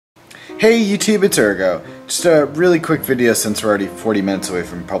Hey YouTube, it's Urgo. Just a really quick video since we're already 40 minutes away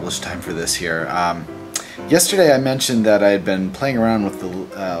from published time for this here. Yesterday I mentioned that I had been playing around with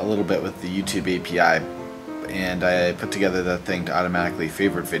a little bit with the YouTube API, and I put together that thing to automatically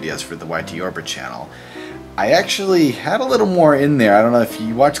favorite videos for the YTO channel. I actually had a little more in there. I don't know if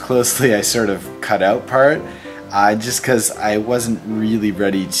you watch closely, I sort of cut out part, just because I wasn't really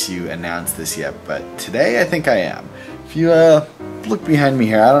ready to announce this yet, but today I think I am. If you look behind me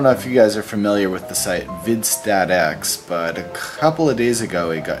here, I don't know if you guys are familiar with the site VidStatsX, but a couple of days ago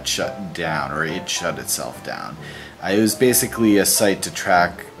it got shut down, or it shut itself down. It was basically a site to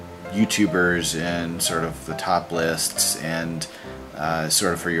track YouTubers and sort of the top lists and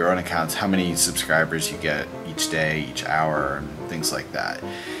sort of for your own accounts how many subscribers you get each day, each hour, and things like that.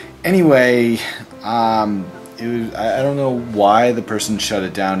 Anyway, I don't know why the person shut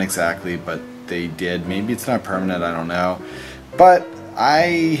it down exactly, but they did. Maybe it's not permanent, I don't know. But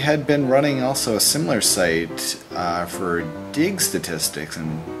I had been running also a similar site for digg statistics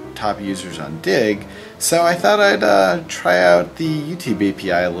and top users on digg, so I thought I'd try out the YouTube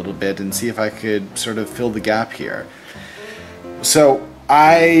API a little bit and see if I could sort of fill the gap here. So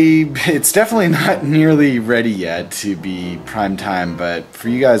it's definitely not nearly ready yet to be prime time, but for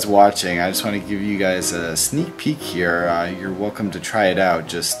you guys watching, I just want to give you guys a sneak peek here. You're welcome to try it out.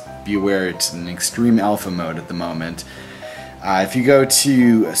 Just be aware it's in extreme alpha mode at the moment. If you go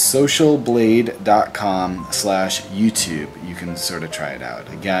to socialblade.com/YouTube, you can sort of try it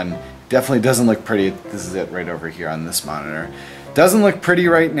out. Again, definitely doesn't look pretty. This is it right over here on this monitor. Doesn't look pretty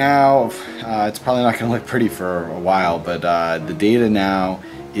right now. It's probably not going to look pretty for a while, but the data now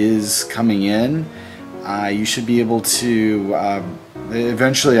is coming in. You should be able to,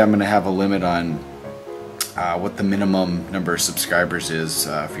 eventually I'm going to have a limit on what the minimum number of subscribers is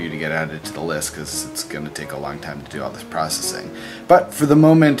for you to get added to the list, because it's going to take a long time to do all this processing. But for the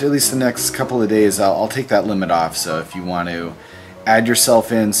moment, at least the next couple of days, I'll take that limit off. So if you want to add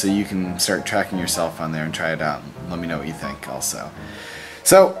yourself in so you can start tracking yourself on there and try it out, let me know what you think also.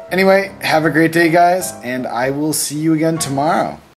 So anyway, have a great day guys, and I will see you again tomorrow.